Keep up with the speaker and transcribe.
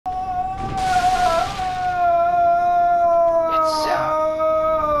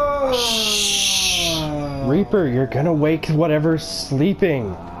sleeper. You're gonna wake whatever's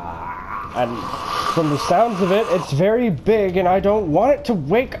sleeping. And from the sounds of it, it's very big, and I don't want it to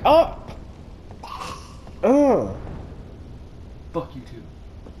wake up. Fuck you too.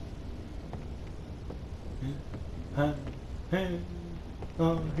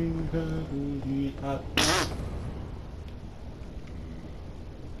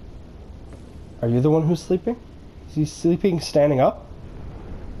 Are you the one who's sleeping? Is he sleeping standing up?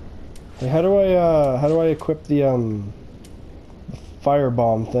 Hey, how do I equip the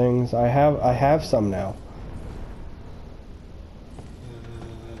firebomb things? I have some now.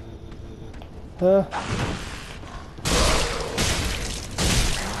 Oh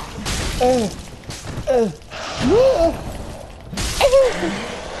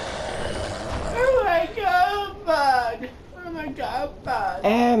my god, bud! Oh my god, bud!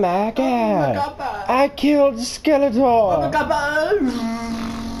 Oh my god! Oh my god, bud! I killed Skeletor! Oh my god, bud!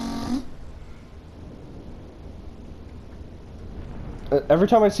 Every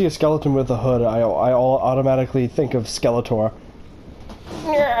time I see a skeleton with a hood, I automatically think of Skeletor.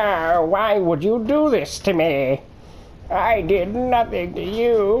 Why would you do this to me? I did nothing to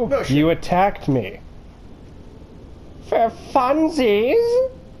you. No, you attacked me. For funsies?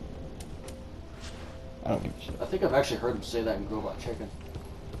 I don't give a shit. I think I've actually heard him say that in Robot Chicken.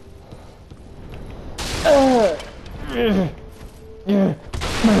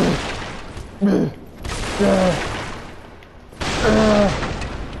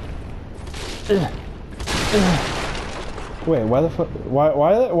 Wait, why the fuck?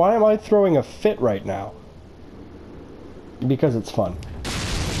 Why am I throwing a fit right now? Because it's fun.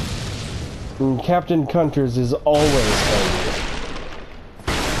 And Captain Cunters is always angry.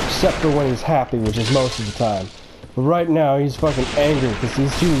 Except for when he's happy, which is most of the time. But right now, he's fucking angry because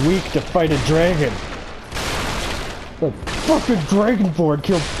he's too weak to fight a dragon. The fucking Dragonborn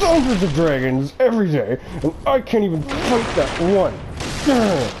kills thousands of dragons every day, and I can't even fight that one.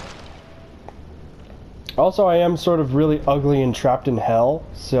 Also, I am sort of really ugly and trapped in hell,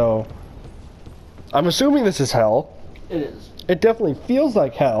 so I'm assuming this is hell. It is. It definitely feels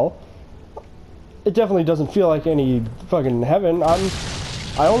like hell. It definitely doesn't feel like any fucking heaven. I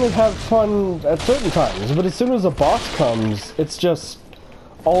only have fun at certain times, but as soon as a boss comes, it's just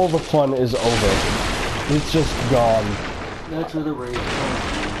all the fun is over. It's just gone. That's where the rage comes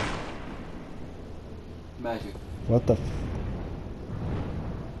from. Magic. What the f—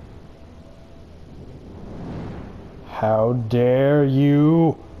 How dare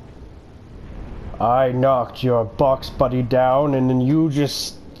you? I knocked your box buddy down and then you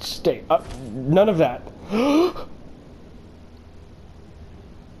just stay up. None of that.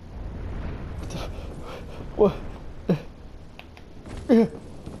 What?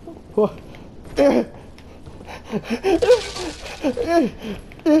 What?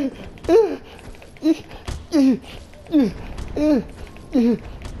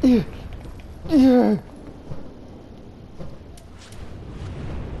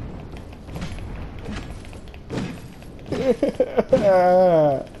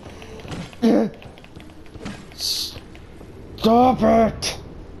 Stop it!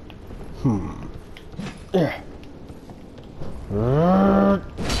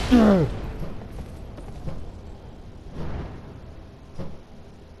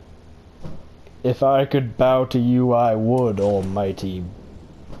 If I could bow to you, I would, almighty.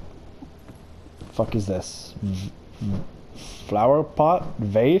 Fuck is this? Flower pot?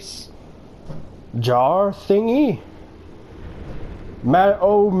 Vase? Jar thingy?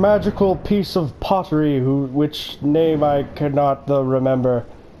 Oh, magical piece of pottery, which name I cannot remember.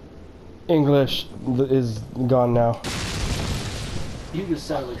 English is gone now. You just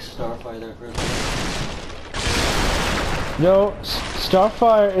sound like Starfire there for a second. No,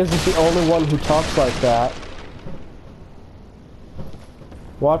 Starfire isn't the only one who talks like that.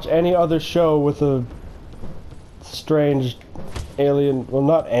 Watch any other show with a strange alien, well,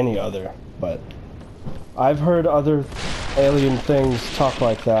 not any other, but I've heard other alien things talk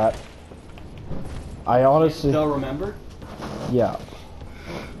like that. I honestly don't remember? Yeah.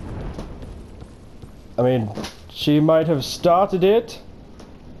 I mean, she might have started it,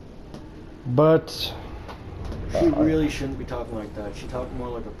 but she really shouldn't be talking like that. She talked more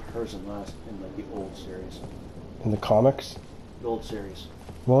like a person last in like the old series. In the comics? The old series.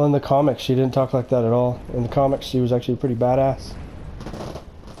 Well, in the comics, she didn't talk like that at all. In the comics, she was actually pretty badass.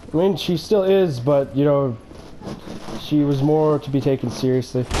 I mean, she still is, but, you know, she was more to be taken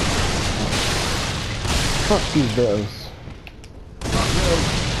seriously. Fuck these bills.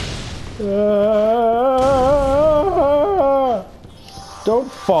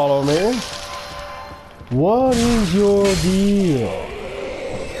 Don't follow me. What is your deal?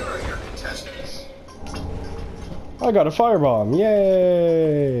 Here are your contestants. I got a firebomb.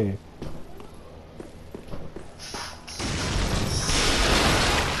 Yay!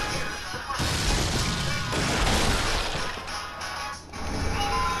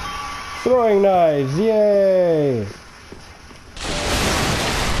 Throwing knives. Yay!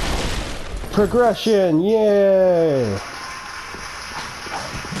 Progression. Yay!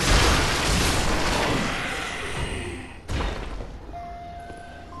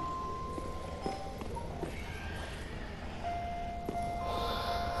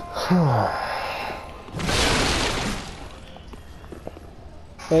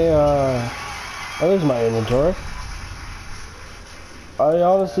 Hey, there's my inventory. I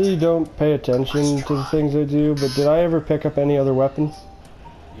honestly don't pay attention to the things I do, but did I ever pick up any other weapons?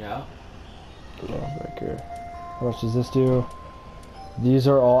 Yeah. No, right here. How much does this do? These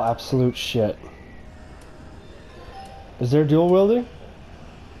are all absolute shit. Is there dual wielding?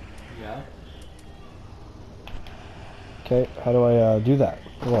 Yeah. Okay, how do I do that?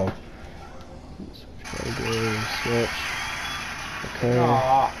 Hold on. Switch. Okay.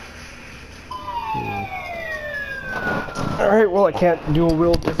 Alright, well I can't dual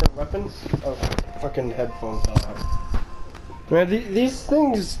wield different weapons. Oh, fucking headphones fell out. Man, these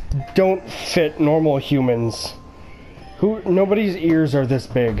things don't fit normal humans. Nobody's ears are this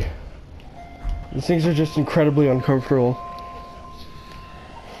big. These things are just incredibly uncomfortable.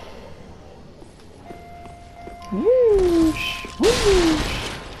 Whoosh! Whoosh!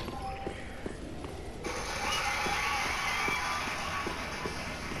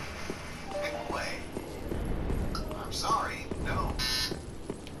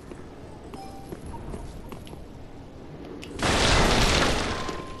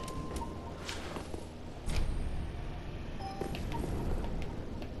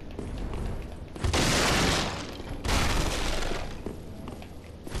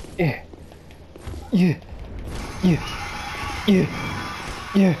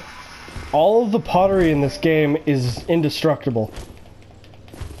 Yeah. All of the pottery in this game is indestructible.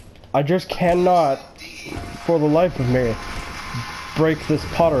 I just cannot, for the life of me, break this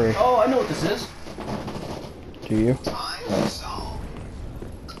pottery. Oh, I know what this is. Do you?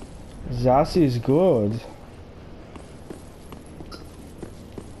 Zassy's good.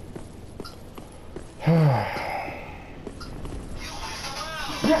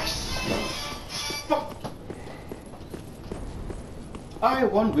 Yes! I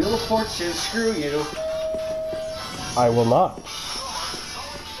won Wheel of Fortune, screw you. I will not.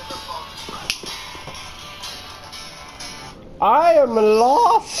 I am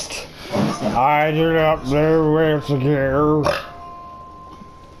lost! I do not know where to go.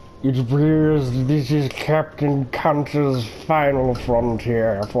 It appears this is Captain Cunters' final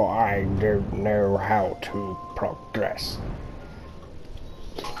frontier, for I don't know how to progress.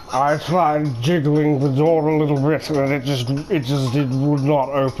 I tried jiggling the door a little bit and it would not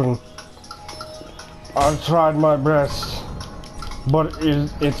open. I tried my best, but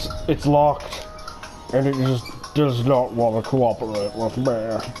it's locked and it just does not want to cooperate with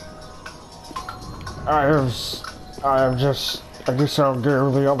me. I guess I'll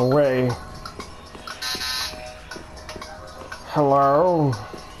go the other way. Hello?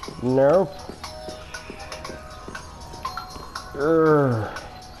 Nope.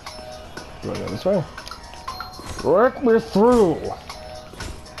 Do I go this way? Let me through!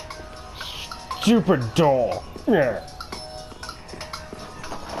 Stupid door! Yeah.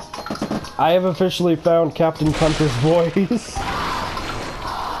 I have officially found Captain Cunters' voice.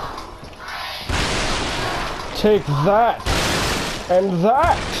 Take that! And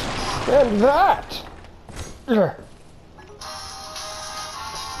that! And that! Ugh.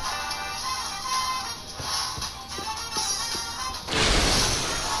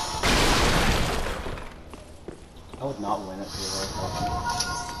 I would not win it for the right person.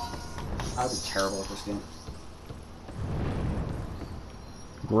 I would be terrible at this game.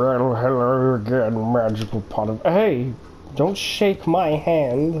 Well, hello again, magical pot of... Hey! Don't shake my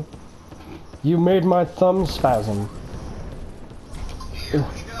hand. You made my thumb spasm. Here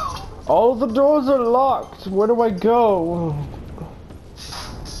we go. All the doors are locked. Where do I go?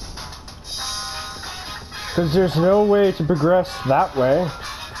 Because there's no way to progress that way.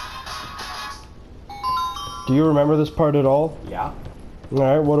 Do you remember this part at all? Yeah.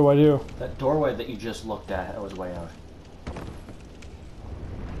 Alright, what do I do? That doorway that you just looked at, that was way out.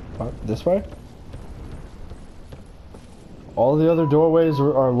 What, this way? All the other doorways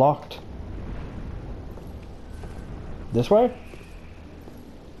are locked. This way?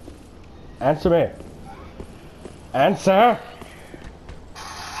 Answer me. Answer!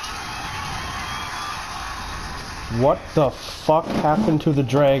 What the fuck happened to the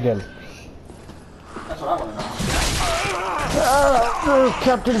dragon? That's what I want to know.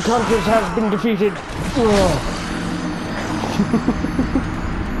 Captain Cunters has been defeated.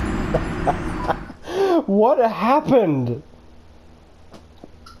 What happened?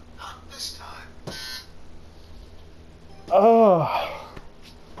 Not this time. Oh,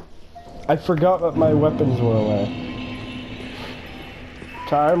 I forgot that my weapons were away.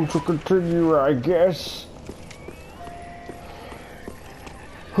 Time to continue, I guess.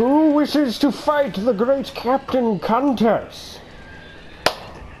 Who wishes to fight the great Captain Cunters?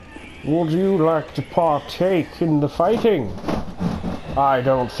 Would you like to partake in the fighting? I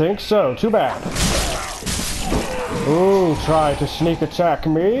don't think so. Too bad. Ooh, try to sneak attack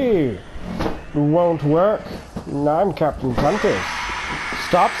me. Won't work. I'm Captain Cunters.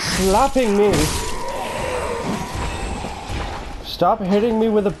 Stop slapping me. Stop hitting me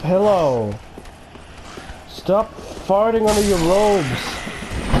with a pillow. Stop farting under your robes.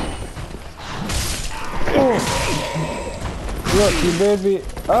 Look, you made me...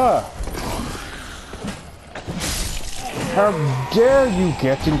 How dare you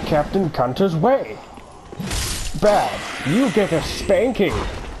get in Captain Cunters' way? Bad. You get a spanking.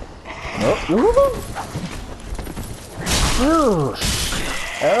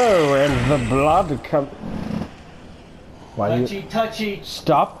 Oh, and the blood come... Why do you... Touchy.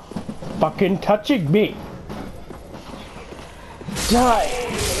 Stop fucking touching me. Die.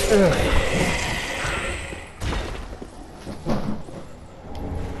 Ugh.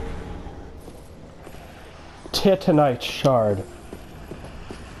 Titanite shard.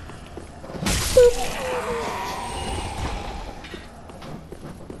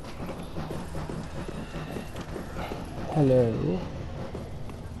 Hello.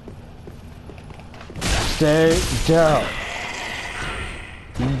 Stay down.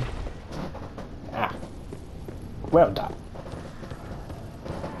 Ah. Well done.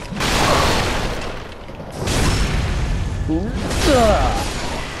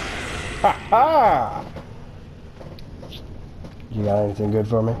 Ha ha! You got anything good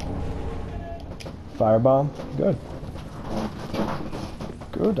for me? Firebomb? Good.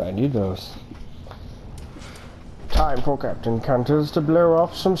 Good, I need those. Time for Captain Cunters to blow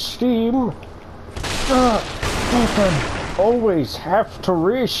off some steam. Don't always have to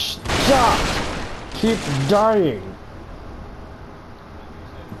restart. Keep dying.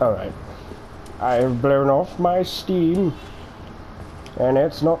 Alright. I have blown off my steam. And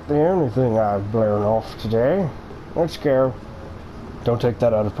it's not the only thing I've blown off today. Let's go. Don't take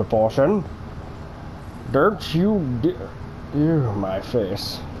that out of proportion. Don't you ew, my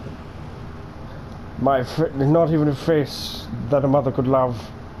face. Not even a face that a mother could love.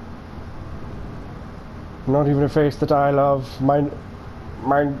 Not even a face that I love. My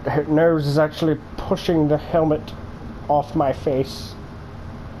nose is actually pushing the helmet off my face.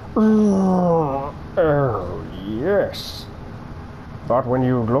 Oh, yes. But when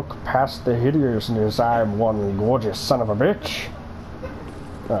you look past the hideousness, I'm one gorgeous son of a bitch.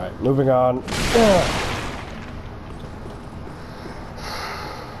 Alright, moving on.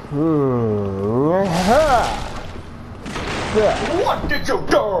 What did you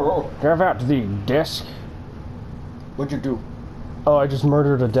do? Give out the desk. What'd you do? Oh, I just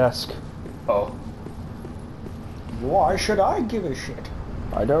murdered a desk. Oh. Why should I give a shit?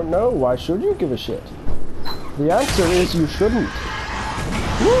 I don't know. Why should you give a shit? The answer is you shouldn't.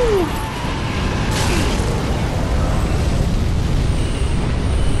 Woo!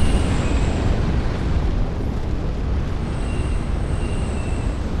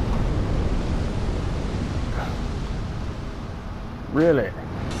 Really?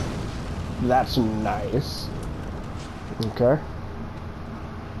 That's nice. Okay.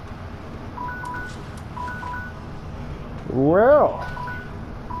 Well.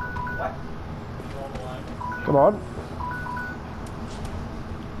 What? Come on.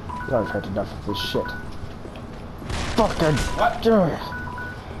 I've had enough of this shit. Fucking. What?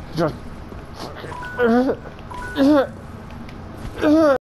 Just. Fucking.